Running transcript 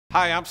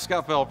Hi, I'm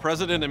Scott Bell,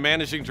 President and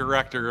Managing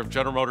Director of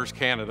General Motors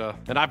Canada,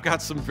 and I've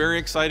got some very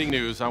exciting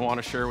news I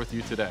want to share with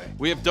you today.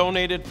 We have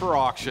donated for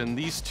auction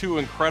these two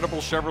incredible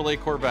Chevrolet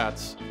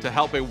Corvettes to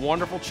help a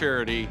wonderful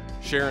charity,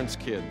 Sharon's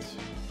Kids.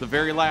 The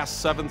very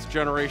last 7th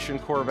generation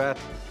Corvette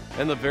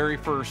and the very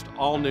first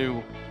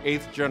all-new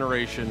 8th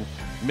generation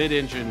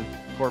mid-engine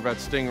Corvette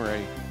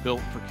Stingray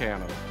built for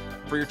Canada.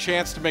 For your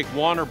chance to make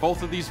one or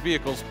both of these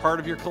vehicles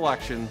part of your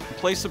collection,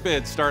 place a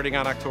bid starting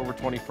on October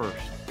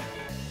 21st.